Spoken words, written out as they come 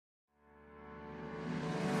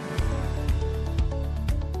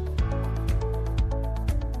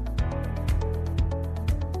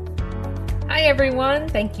everyone.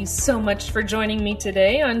 Thank you so much for joining me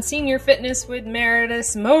today on Senior Fitness with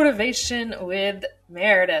Meredith, Motivation with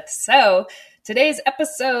Meredith. So, today's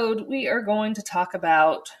episode, we are going to talk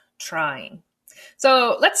about trying.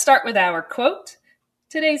 So, let's start with our quote.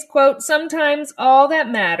 Today's quote, sometimes all that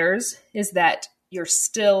matters is that you're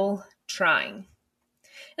still trying.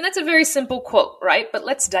 And that's a very simple quote, right? But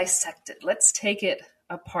let's dissect it. Let's take it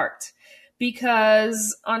apart.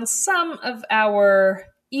 Because on some of our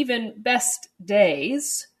even best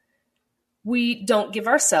days, we don't give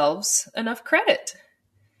ourselves enough credit.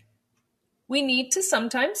 We need to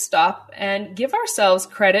sometimes stop and give ourselves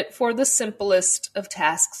credit for the simplest of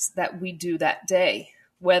tasks that we do that day,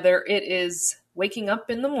 whether it is waking up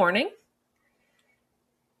in the morning,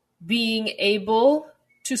 being able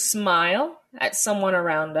to smile at someone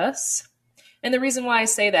around us. And the reason why I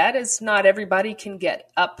say that is not everybody can get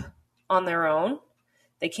up on their own.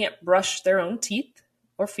 They can't brush their own teeth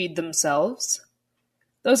or feed themselves.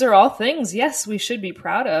 Those are all things, yes, we should be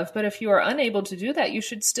proud of, but if you are unable to do that, you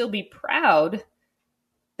should still be proud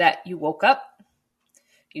that you woke up,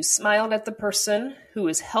 you smiled at the person who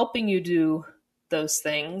is helping you do those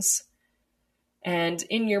things, and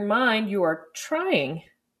in your mind, you are trying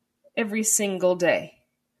every single day,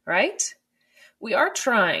 right? We are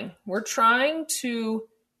trying. We're trying to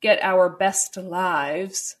get our best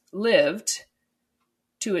lives lived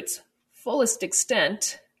to its fullest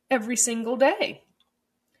extent every single day.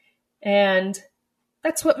 And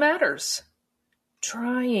that's what matters.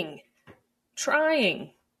 Trying.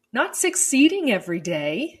 Not succeeding every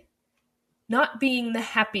day. Not being the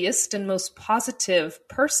happiest and most positive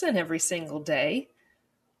person every single day.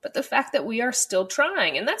 But the fact that we are still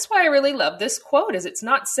trying. And that's why I really love this quote, is it's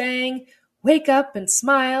not saying, wake up and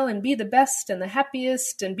smile and be the best and the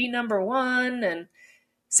happiest and be number one and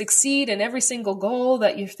succeed in every single goal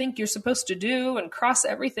that you think you're supposed to do and cross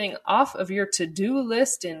everything off of your to-do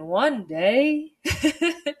list in one day.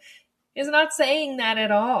 It's not saying that at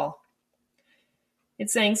all.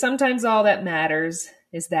 It's saying sometimes all that matters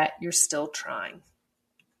is that you're still trying.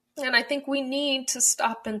 And I think we need to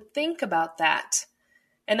stop and think about that.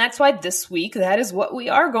 And that's why this week, that is what we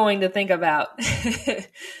are going to think about.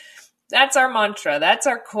 That's our mantra. That's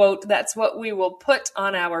our quote. That's what we will put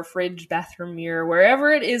on our fridge, bathroom mirror,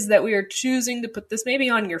 wherever it is that we are choosing to put this. Maybe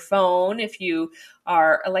on your phone if you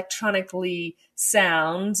are electronically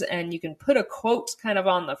sound, and you can put a quote kind of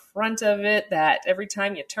on the front of it that every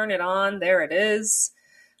time you turn it on, there it is.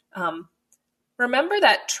 Remember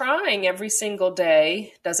that trying every single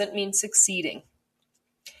day doesn't mean succeeding.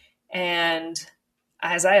 And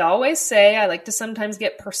as I always say, I like to sometimes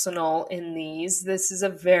get personal in these. This is a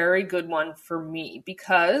very good one for me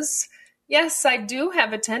because, yes, I do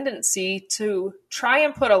have a tendency to try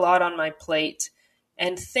and put a lot on my plate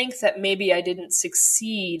and think that maybe I didn't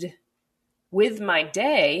succeed with my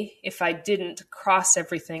day if I didn't cross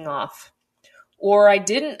everything off, or I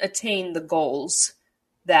didn't attain the goals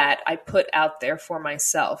that I put out there for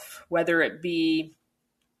myself, whether it be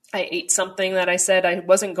I ate something that I said I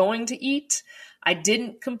wasn't going to eat, I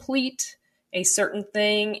didn't complete a certain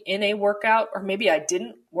thing in a workout, or maybe I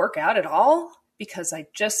didn't work out at all because I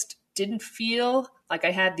just didn't feel like I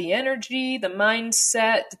had the energy, the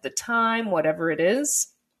mindset, the time, whatever it is.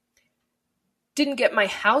 Didn't get my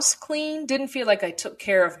house clean, didn't feel like I took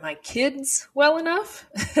care of my kids well enough.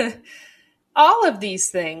 All of these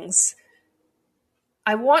things.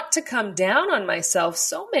 I want to come down on myself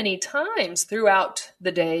so many times throughout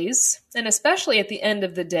the days, and especially at the end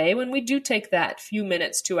of the day when we do take that few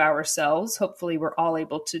minutes to ourselves. Hopefully we're all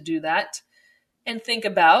able to do that and think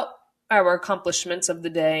about our accomplishments of the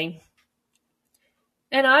day.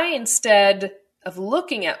 And I, instead of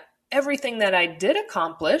looking at everything that I did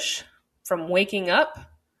accomplish, from waking up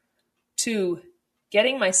to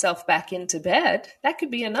getting myself back into bed, that could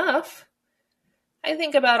be enough. I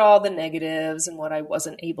think about all the negatives and what I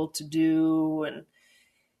wasn't able to do and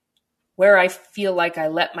where I feel like I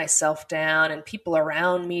let myself down and people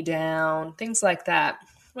around me down, things like that,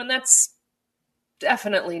 when that's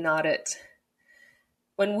definitely not it.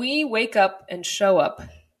 When we wake up and show up,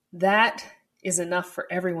 that is enough for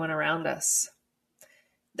everyone around us.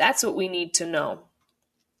 That's what we need to know.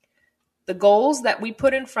 The goals that we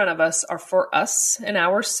put in front of us are for us and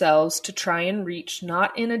ourselves to try and reach,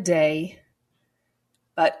 not in a day,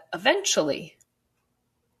 but eventually.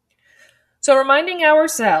 So reminding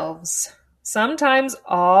ourselves, sometimes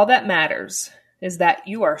all that matters is that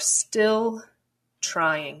you are still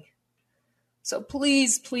trying. So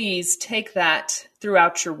please, please take that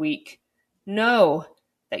throughout your week. Know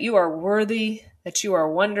that you are worthy, that you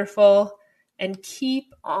are wonderful, and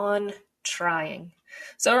keep on trying.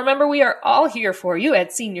 So remember, we are all here for you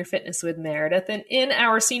at Senior Fitness with Meredith, and in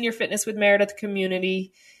our Senior Fitness with Meredith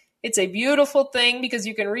community, it's a beautiful thing because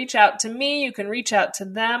you can reach out to me, you can reach out to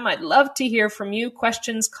them. I'd love to hear from you,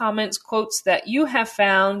 questions, comments, quotes that you have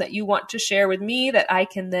found that you want to share with me that I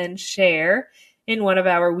can then share in one of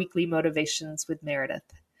our weekly Motivations with Meredith.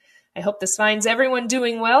 I hope this finds everyone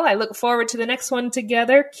doing well. I look forward to the next one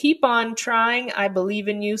together. Keep on trying. I believe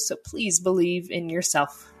in you, so please believe in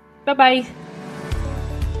yourself. Bye-bye.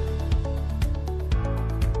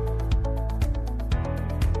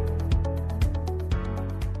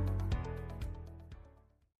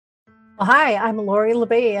 Hi, I'm Lori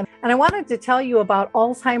LeBay, and I wanted to tell you about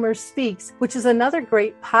Alzheimer's Speaks, which is another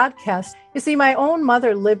great podcast. You see, my own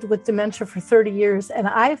mother lived with dementia for 30 years, and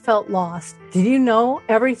I felt lost. Did you know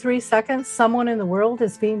every 3 seconds someone in the world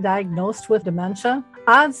is being diagnosed with dementia?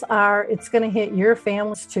 Odds are it's going to hit your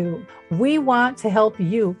families too. We want to help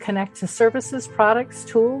you connect to services, products,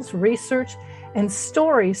 tools, research, and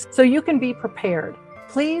stories so you can be prepared.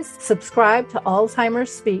 Please subscribe to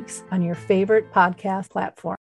Alzheimer's Speaks on your favorite podcast platform.